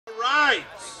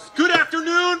Good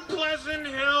afternoon, Pleasant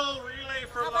Hill Relay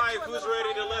for Life. Who's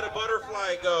ready to let a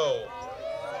butterfly go?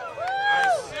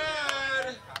 I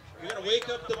said you're going to wake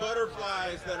up the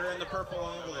butterflies that are in the purple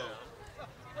envelope.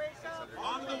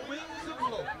 On the wings of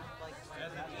hope,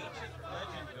 as an ancient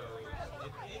legend goes,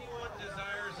 if anyone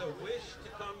desires a wish to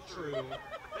come true,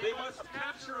 they must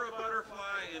capture a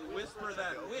butterfly and whisper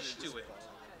that wish to it.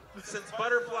 Since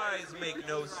butterflies make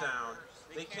no sound,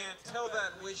 they can't tell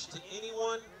that wish to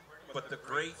anyone but the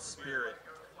Great Spirit.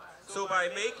 So by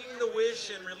making the wish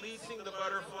and releasing the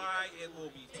butterfly, it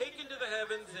will be taken to the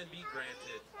heavens and be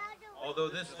granted. Although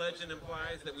this legend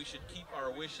implies that we should keep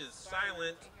our wishes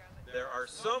silent, there are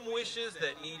some wishes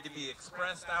that need to be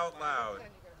expressed out loud.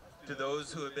 To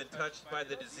those who have been touched by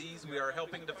the disease we are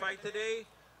helping to fight today,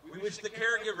 we wish the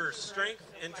caregivers strength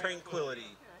and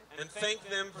tranquility, and thank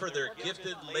them for their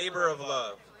gifted labor of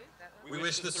love. We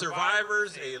wish the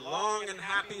survivors a long and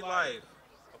happy life.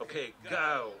 Okay,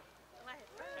 go.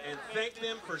 And thank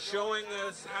them for showing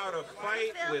us how to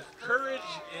fight with courage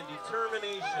and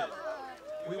determination.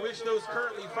 We wish those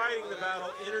currently fighting the battle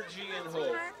energy and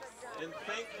hope. And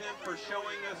thank them for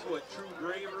showing us what true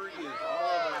bravery is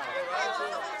all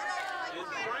about. And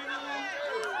finally,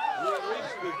 we wish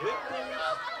the victims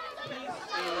peace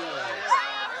and love.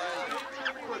 And thank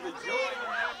them for the joy and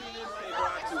happiness they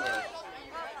brought to us.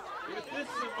 With this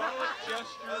symbolic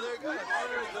gesture, we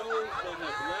honor those that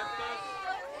have left us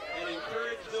and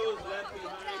encourage those left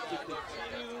behind to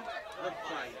continue the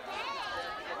fight.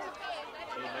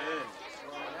 Amen.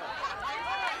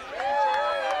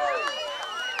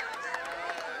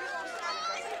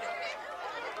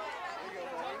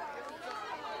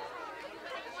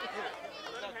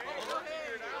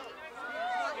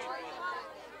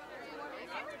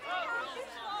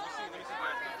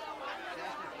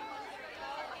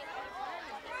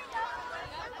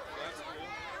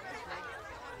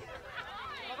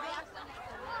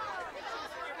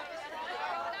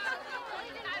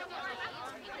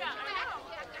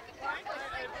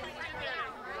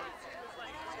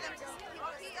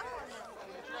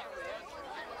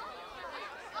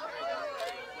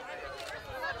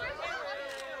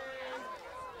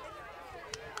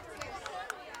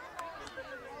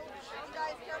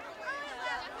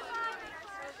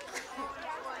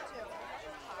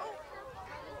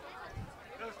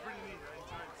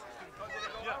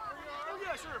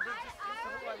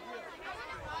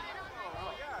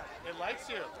 It likes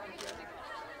you. Hey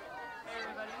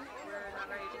everybody, we're not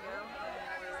ready to go,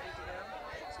 and we're ready to go.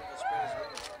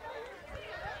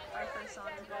 Our first song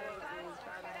today is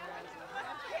Batman Rising.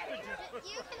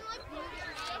 You can look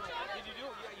moving. Did you do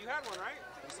it? Yeah, you had one, right?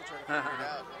 I'm still trying to figure it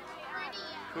out.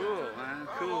 Cool, man.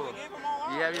 Oh, Cool. we gave them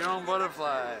all You out. have your own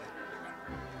butterfly.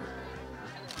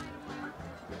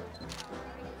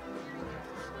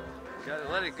 Gotta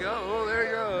let it go. Oh, there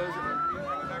it goes.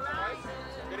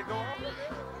 Did it go up?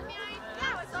 Yeah,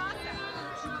 it was awesome.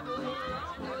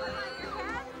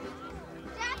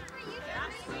 Dad, for you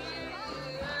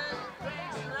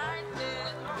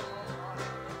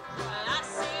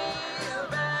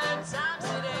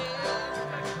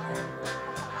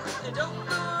Don't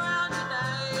go around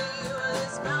tonight, well,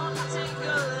 it's bound to take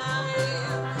your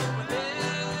life.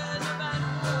 There's a bad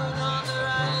moon on the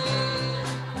right,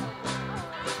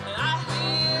 and I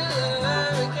hear the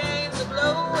hurricanes are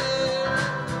blowing,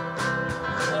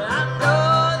 and I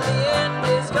know the end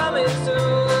is coming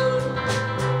soon.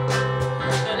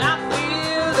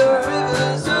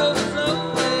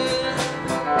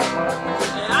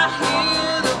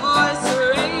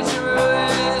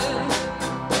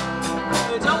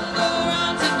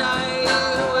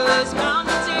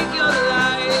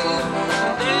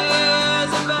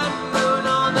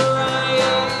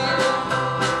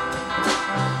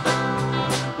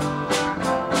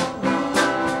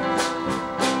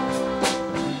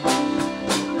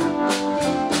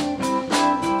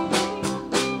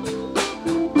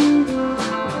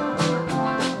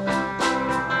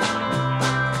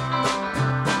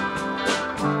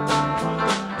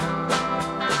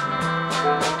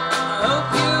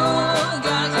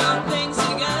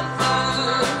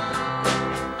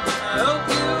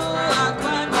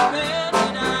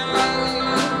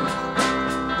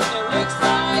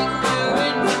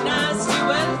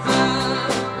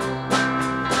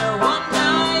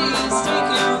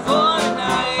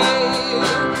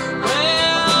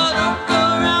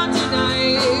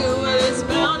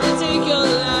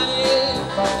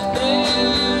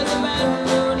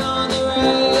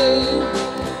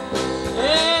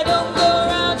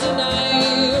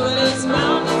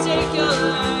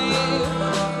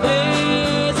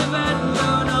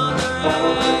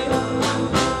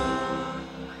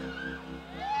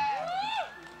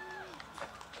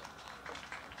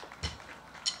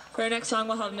 For our next song,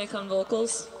 we'll have Nick on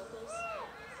vocals.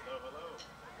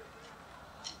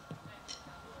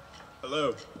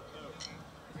 Hello.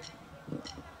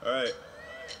 All right.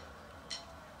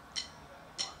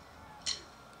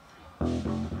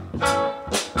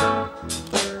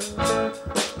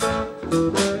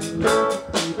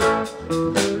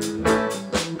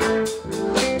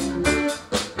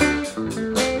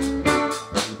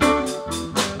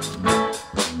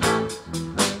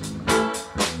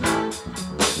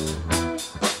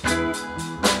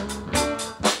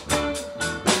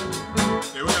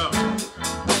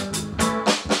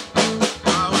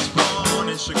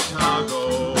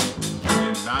 Chicago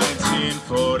in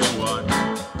 1941.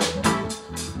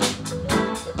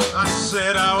 I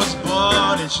said I was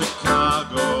born in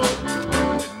Chicago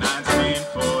in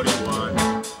 1941.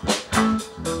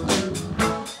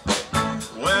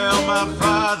 Well, my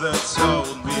father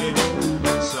told me,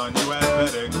 son, you had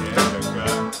better get a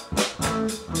gun.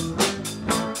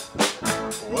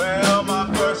 Well, my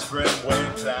first friend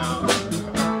went down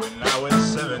when I was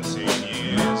 17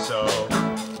 years old.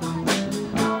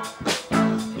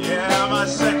 My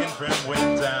second friend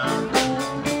went down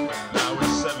when I was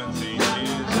 17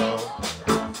 years old.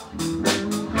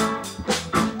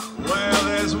 Well,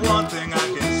 there's one thing I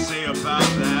can say about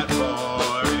that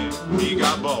boy. He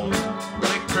got bold.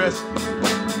 Hey, Chris.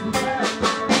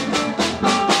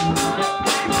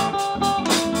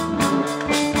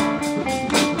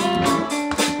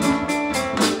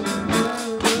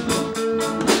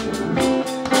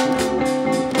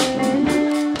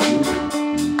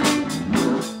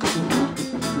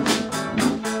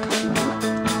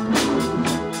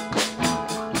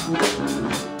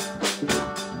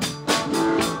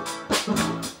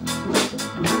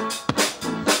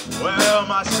 Well,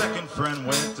 my second friend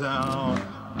went down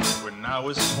when I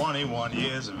was 21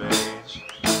 years of age.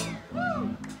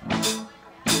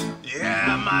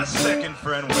 Yeah, my second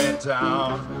friend went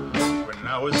down when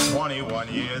I was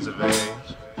 21 years of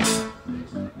age.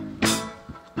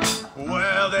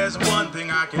 Well, there's one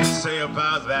thing I can say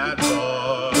about that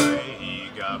boy. He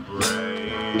got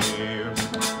brave.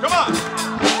 Come on!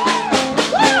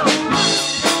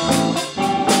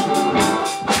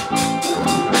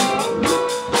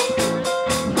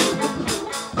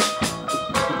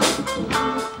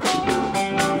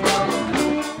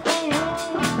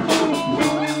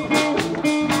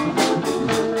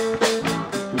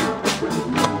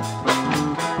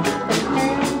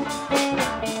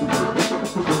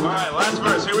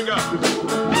 Here we go.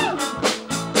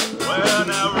 Well,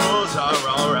 now rules are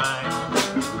alright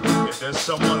if there's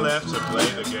someone left to play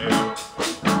the game.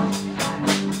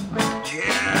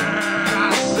 Yeah,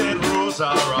 I said rules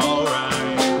are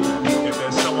alright if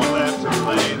there's someone left to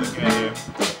play the game.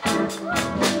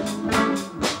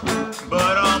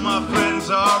 But all my friends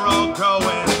are all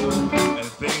going and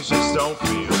things just don't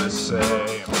feel the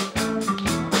same.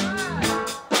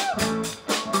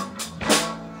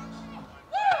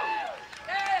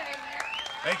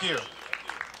 Thank you.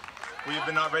 We have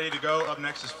been Not Ready to Go. Up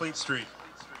next is Fleet Street.